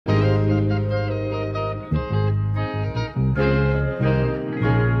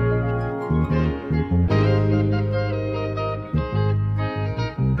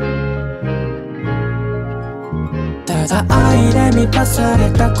だ愛で満たさ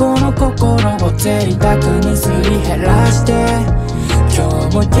れたこの心を贅沢にすり減らして、今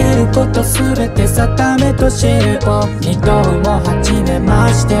日も生きることすべて定めと知る僕にどうも初めま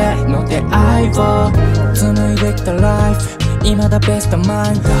しての出会いを紡いできたライフ、未だベストマ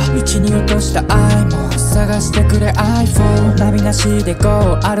インド、道に落とした愛も探してくれ iPhone、 ナビなしで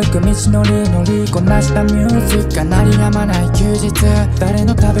GO 歩く道のり乗りこなしたミュージックが鳴りやまない休日、誰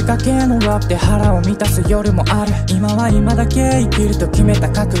の食べかけのラップで腹を満たす夜もある。今は今だけ生きると決めた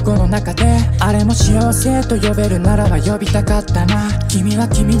覚悟の中で、あれも幸せと呼べるならば呼びたかったな。君は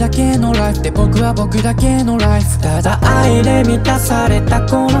君だけのライフで僕は僕だけのライフ、ただ愛で満たされた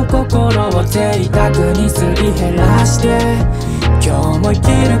この心を贅沢にすり減らして、今日も生き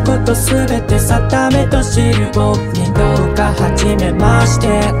ることすべて定めと知る僕にどうか初めまして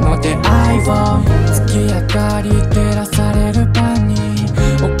の出会いを、月明かり照らされる晩に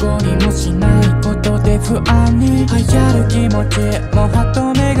起こりもしないことで不安に流行る気持ちも歯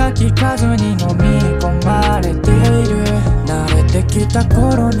止めが効かずに飲み込まれている。慣れてきた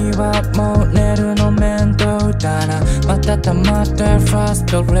頃にはもう寝るの面倒だな、また溜まったフラス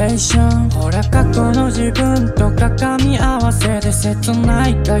トレーション、ほら過去の自分とか噛み合わせで切な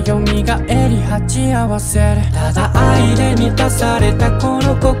いがよみがえり鉢合わせる。ただ愛で満たされたこ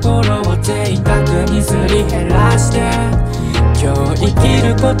の心を贅沢にすり減らして、今日生き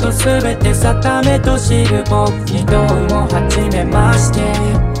ることすべて定めと知る僕にどうも初めまして、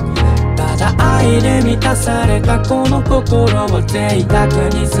ただ愛で満たされたこの心を贅沢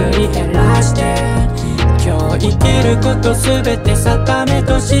にすり減らして、今日生きることすべて定め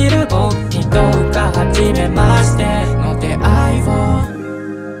と知る僕にどうか初めましての出会いを